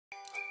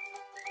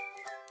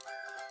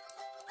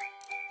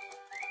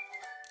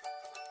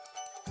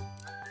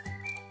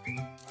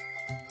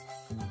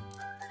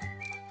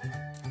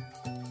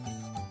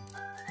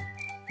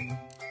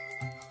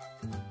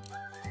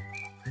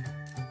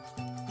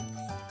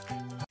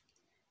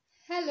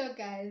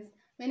Hello guys,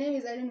 my name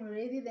is Irene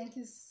Muredi. Thank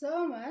you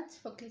so much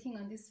for clicking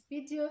on this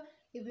video.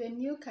 If you're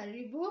new,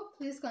 karibu,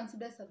 please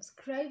consider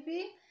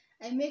subscribing.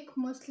 I make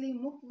mostly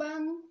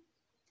mukbang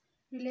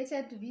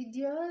related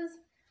videos,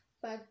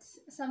 but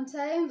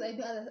sometimes I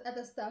do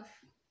other stuff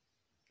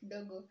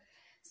dogo.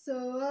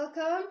 So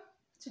welcome.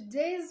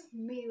 Today's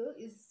meal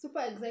is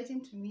super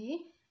exciting to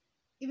me.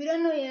 If you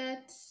don't know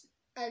yet,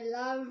 I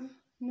love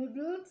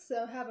noodles,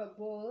 so I have a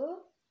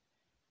bowl.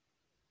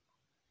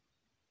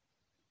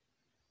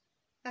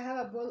 I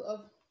have a bowl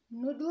of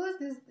noodles.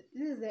 This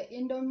is the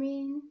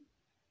Indomie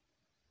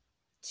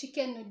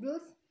chicken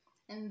noodles.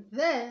 And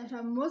then what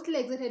I'm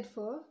mostly excited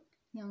for,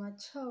 Nyama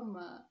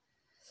Choma.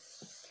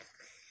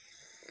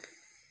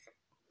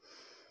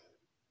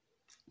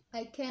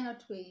 I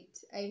cannot wait.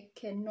 I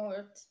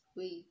cannot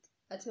wait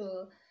at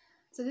all.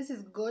 So this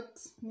is goat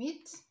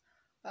meat.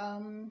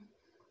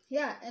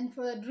 Yeah, and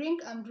for the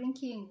drink, I'm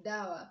drinking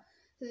dawa.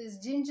 So there's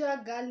ginger,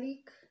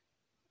 garlic,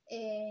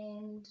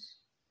 and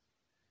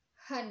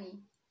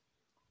honey.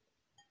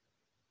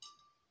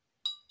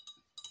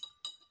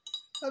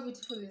 How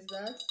beautiful is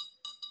that?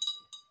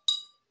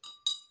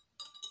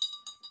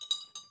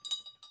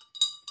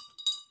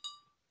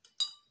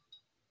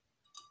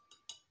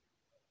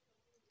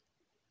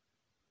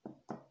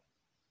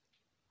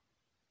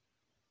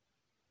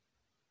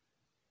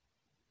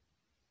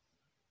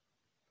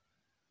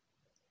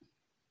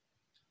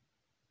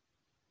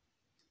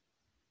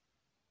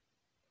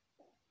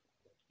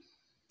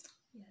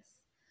 Yes.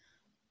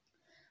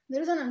 The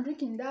reason I'm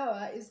drinking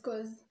dawa is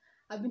because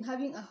I've been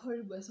having a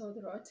horrible sore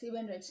throat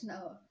even right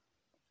now.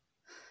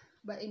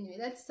 But anyway,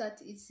 let's start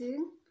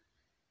eating.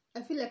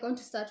 I feel like I want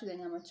to start with the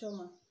Nyama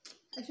Choma.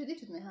 I should eat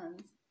with my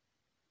hands.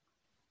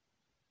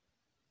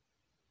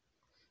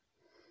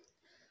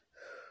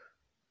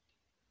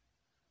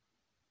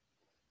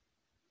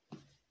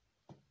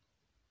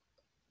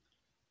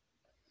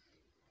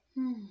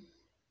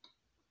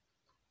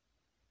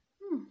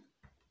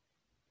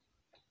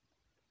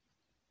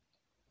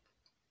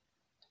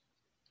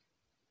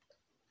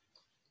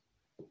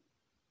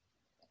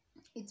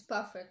 It's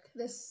perfect.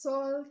 The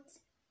salt,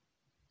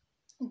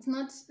 it's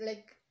not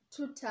like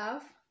too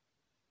tough.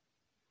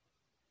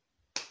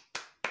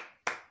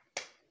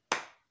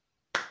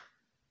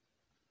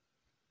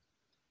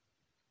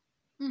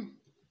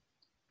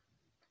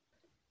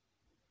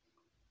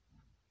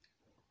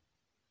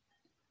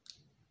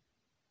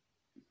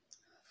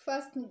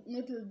 First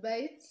noodle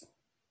bites.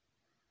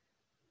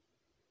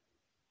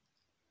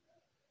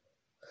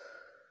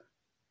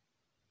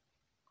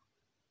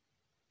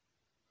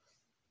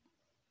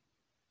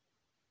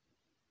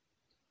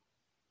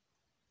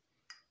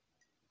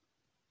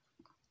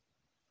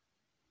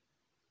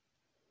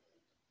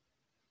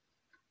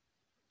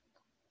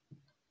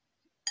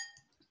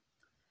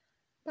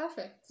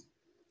 Perfect.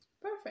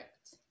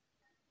 Perfect.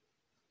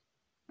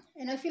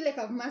 And I feel like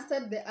I've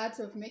mastered the art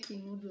of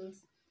making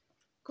noodles.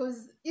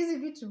 Because easy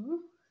vitu,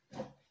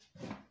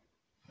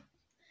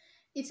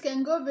 it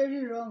can go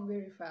very wrong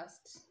very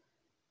fast.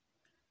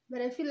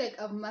 But I feel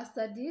like I've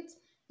mastered it.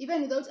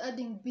 Even without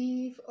adding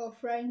beef or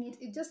frying it,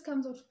 it just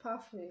comes out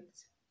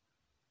perfect.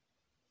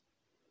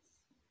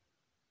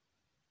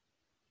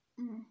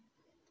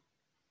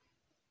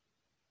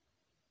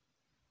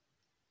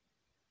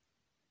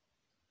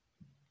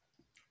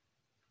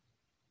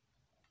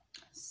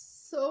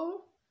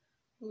 So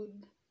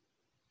good.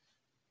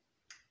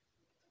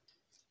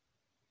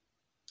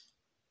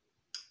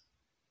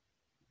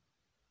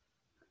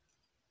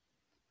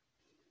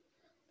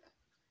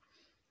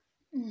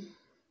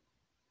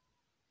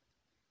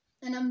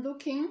 And I'm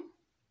looking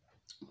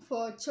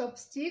for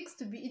chopsticks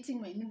to be eating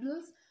my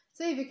noodles.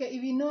 So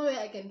if you know where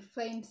I can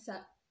find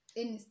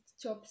any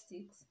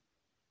chopsticks,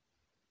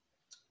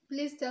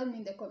 please tell me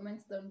in the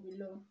comments down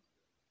below.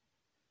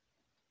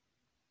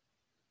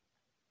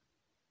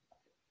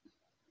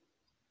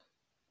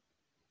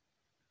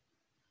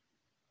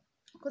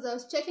 Because I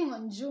was checking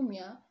on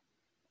Jumia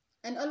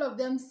and all of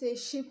them say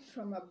shipped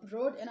from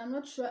abroad, and I'm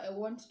not sure I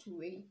want to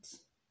wait.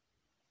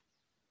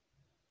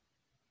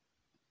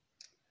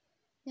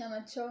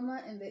 Nyama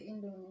Choma and the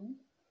Indomie.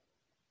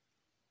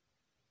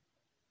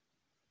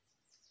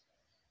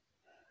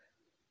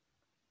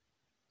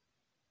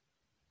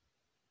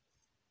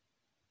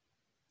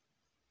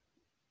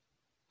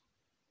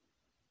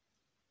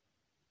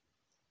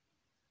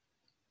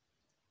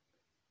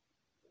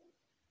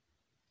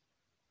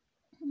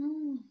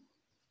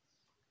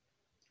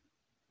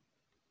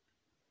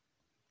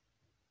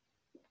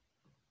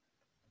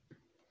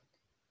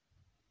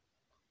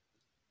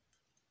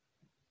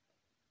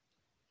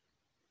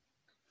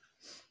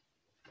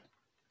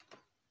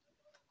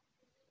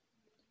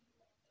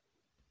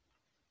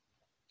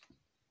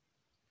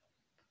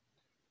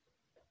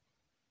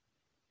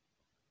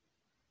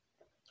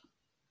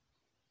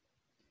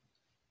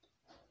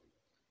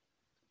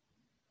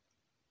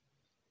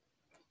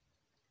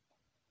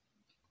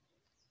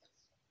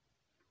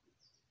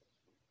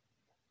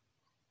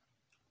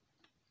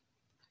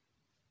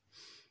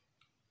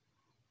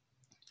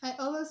 I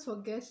always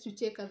forget to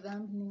take a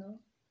thumbnail.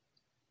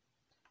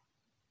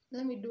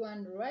 Let me do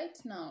one right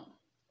now.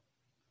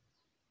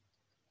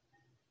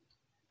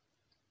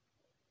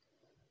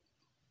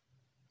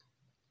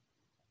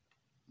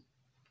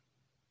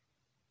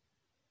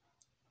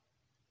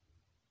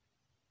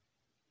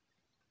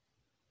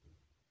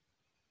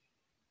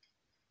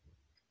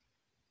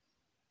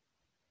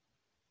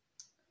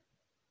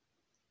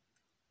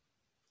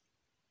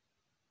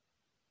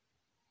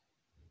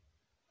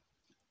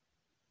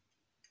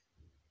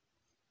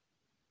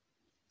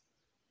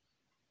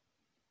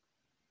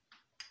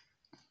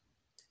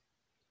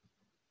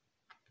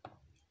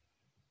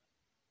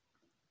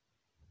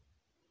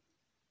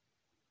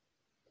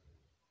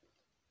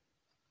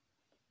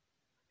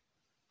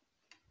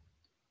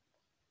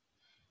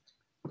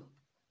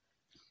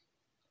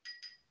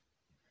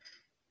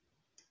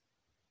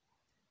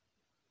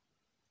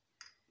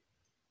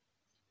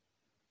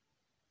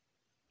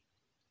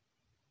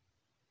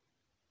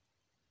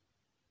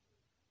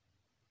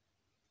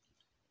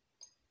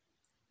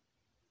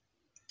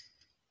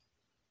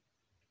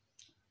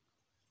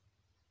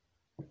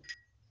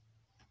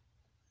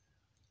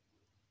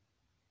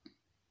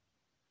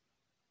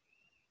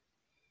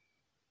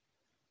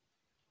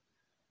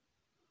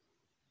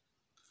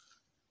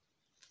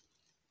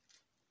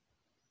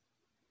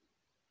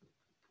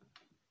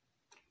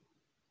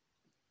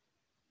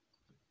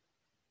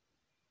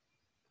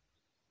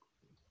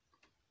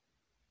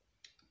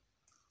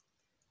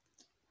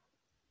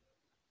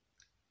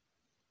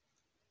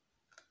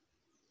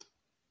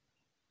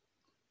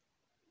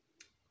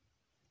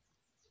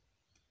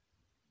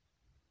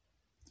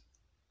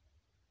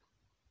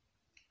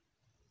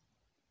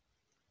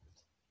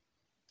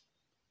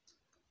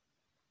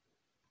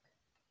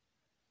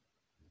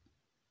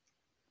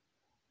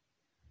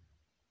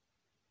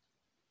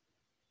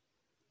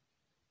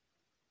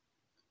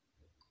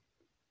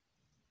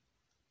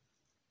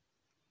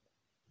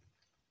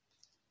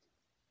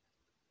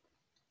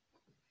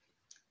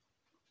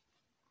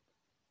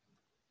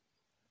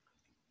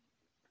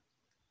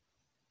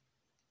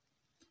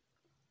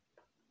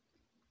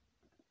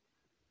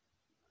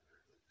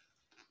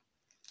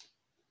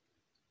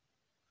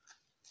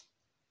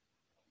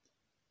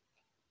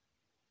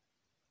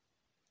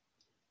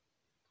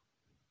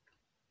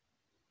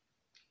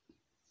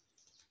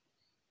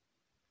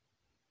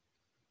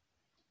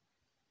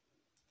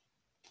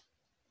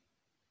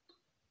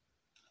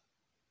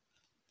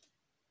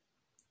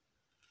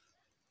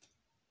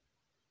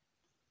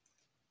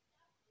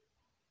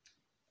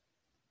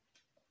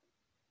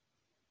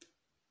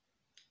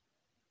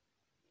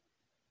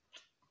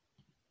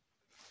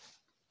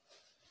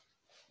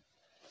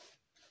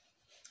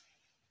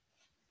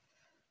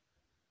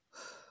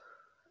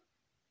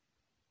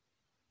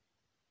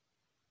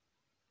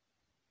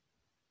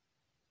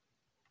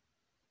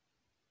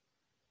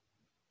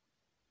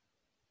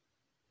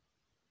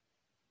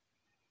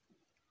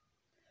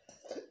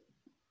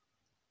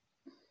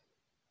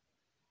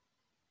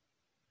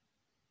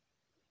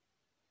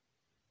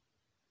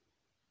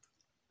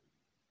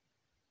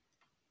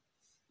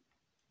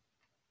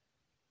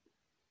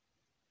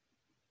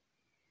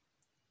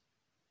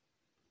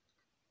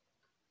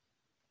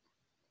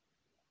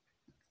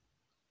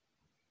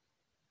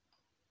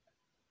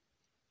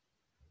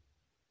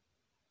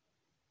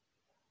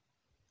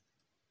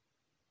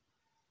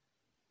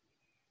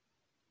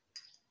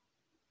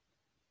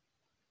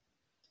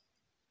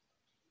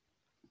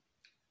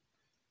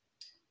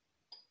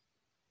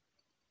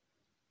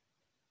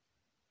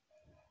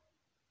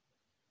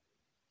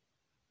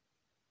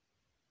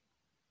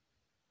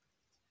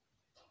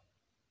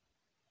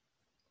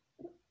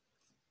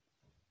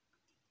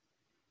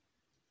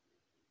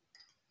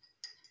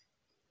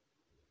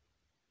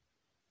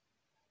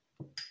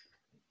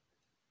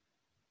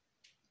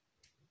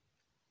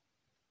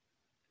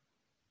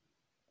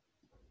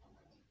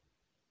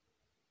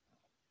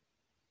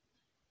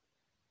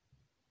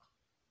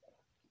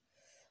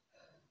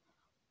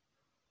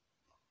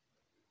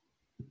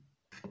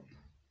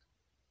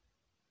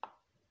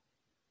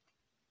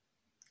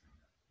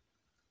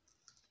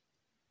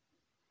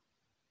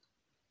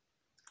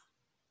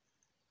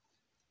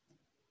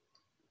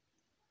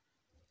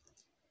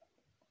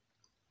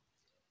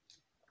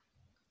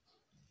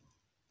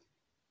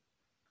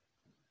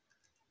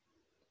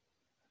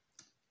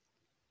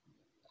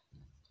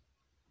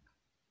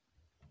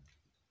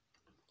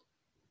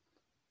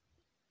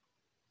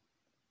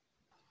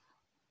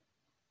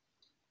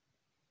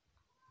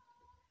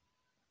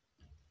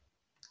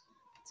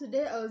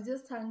 Today I was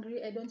just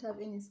hungry. I don't have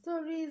any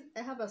stories.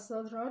 I have a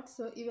sore throat,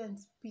 so even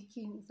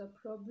speaking is a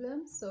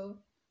problem. So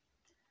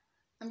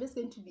I'm just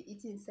going to be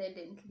eating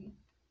silently.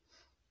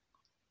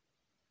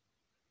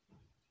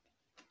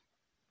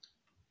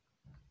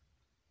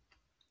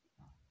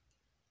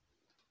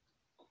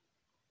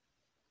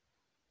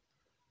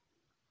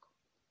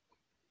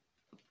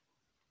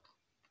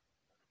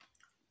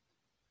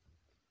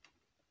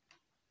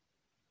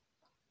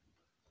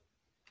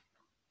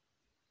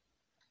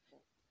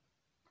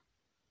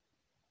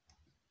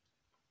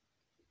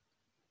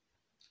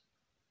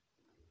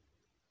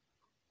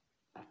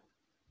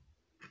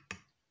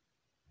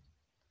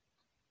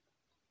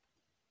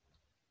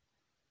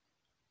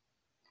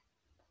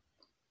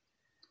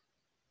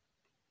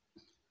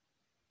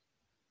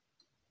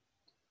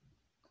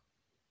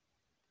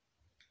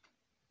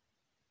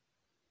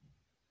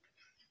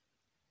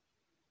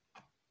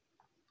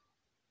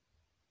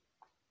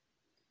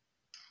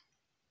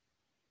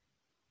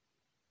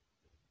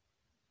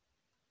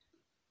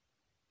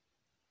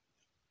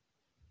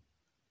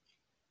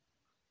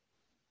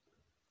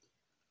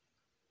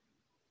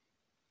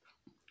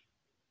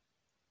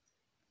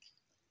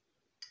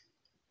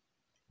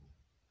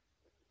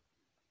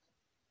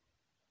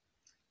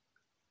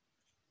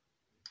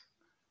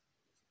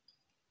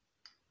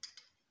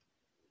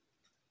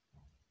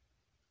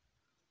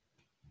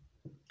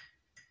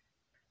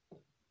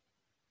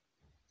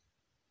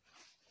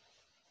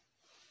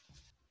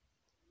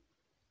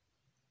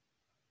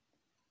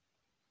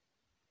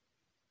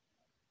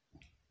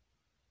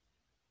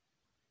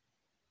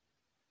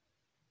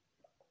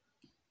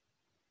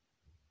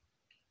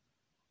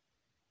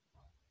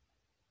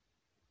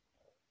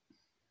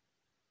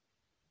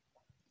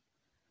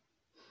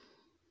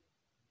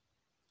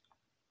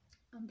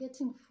 I'm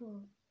getting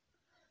full.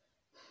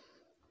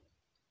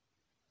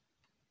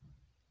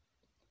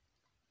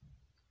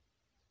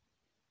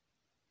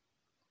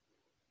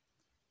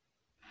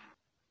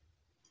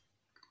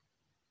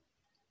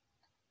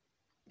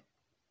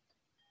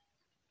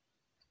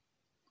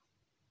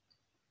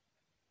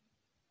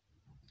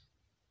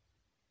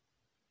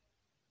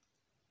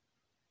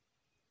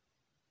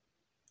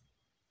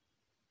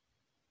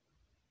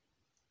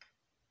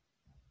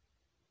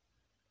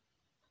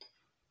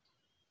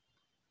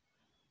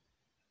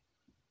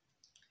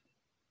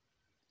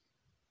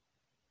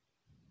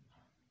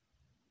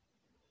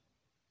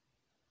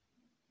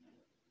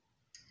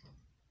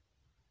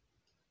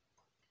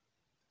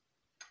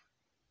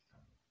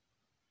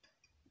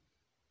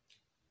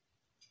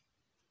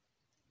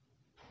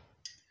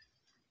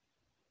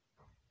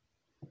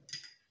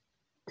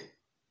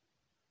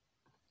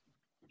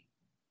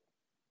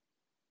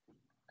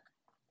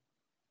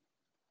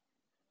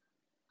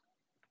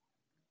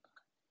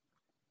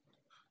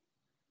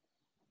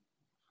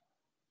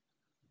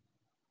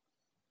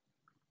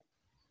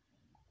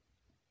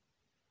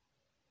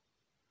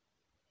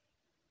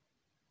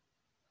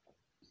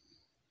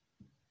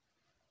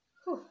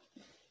 Whew.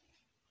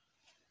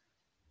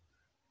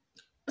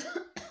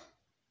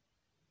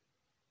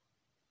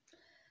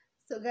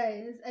 So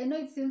guys, I know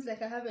it seems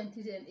like I haven't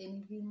eaten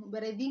anything,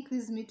 but I think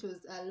this meat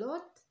was a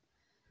lot.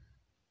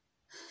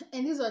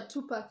 And these were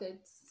 2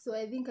 packets, so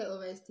I think I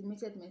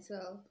overestimated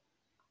myself.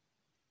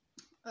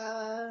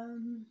 Or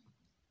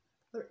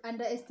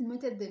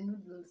underestimated the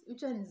noodles.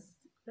 Which one is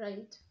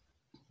right?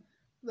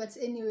 But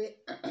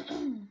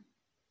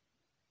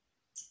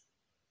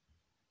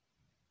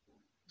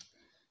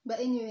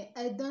anyway,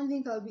 I don't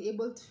think I'll be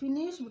able to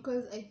finish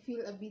because I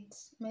feel a bit,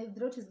 my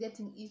throat is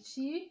getting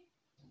itchy.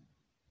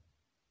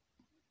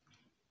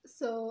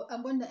 So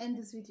I'm going to end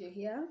this video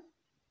here.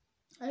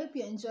 I hope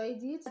you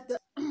enjoyed it.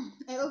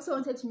 I also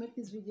wanted to make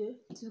this video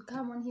to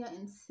come on here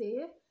and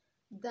say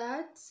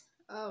that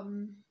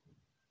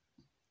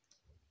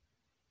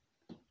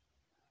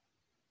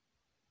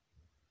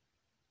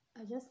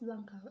I just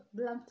blanked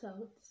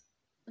out.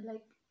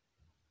 Like,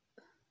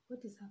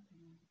 what is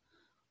happening?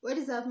 What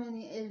is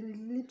happening? I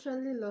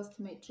literally lost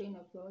my train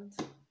of thought.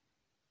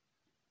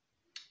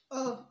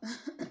 Oh,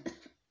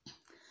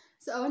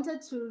 so I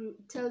wanted to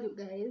tell you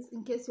guys,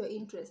 in case you're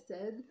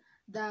interested,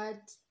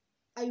 that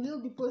I will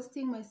be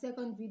posting my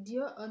second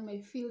video on my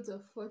Fields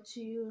of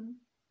Fortune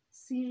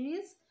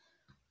series.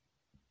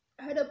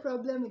 I had a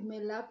problem with my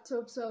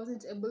laptop, so I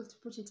wasn't able to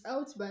put it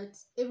out, but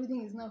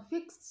everything is now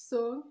fixed,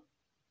 so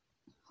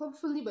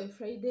hopefully by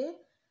Friday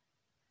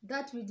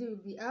that video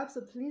will be up, so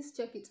please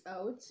check it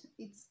out.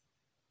 It's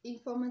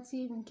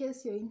informative in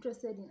case you're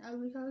interested in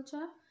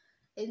agriculture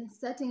and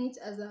starting it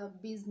as a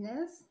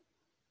business.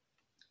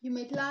 You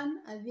might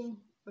learn a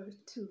thing or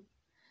two,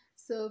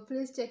 so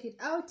please check it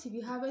out. If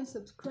you haven't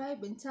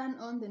subscribed, and turn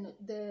on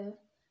the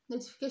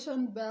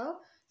notification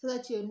bell so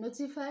that you're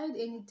notified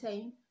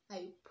anytime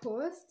I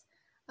post.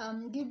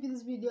 Give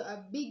this video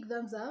a big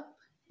thumbs up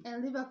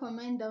and leave a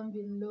comment down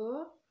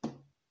below.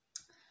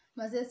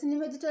 Mazesi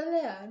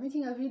nimejitolea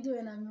making a video,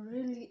 and I'm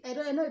really,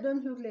 I know I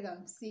don't look like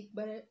I'm sick,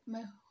 but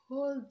my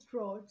whole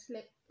throat,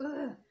 like,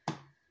 ugh.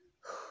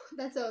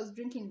 That's why I was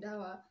drinking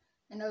dawa,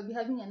 and I'll be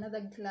having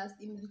another glass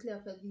immediately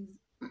after this.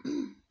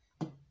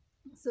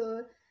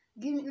 So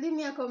leave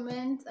me a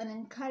comment, an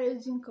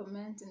encouraging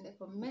comment in the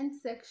comment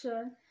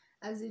section.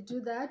 As you do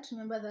that,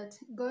 remember that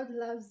God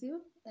loves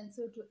you, and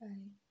so do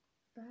I.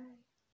 Bye.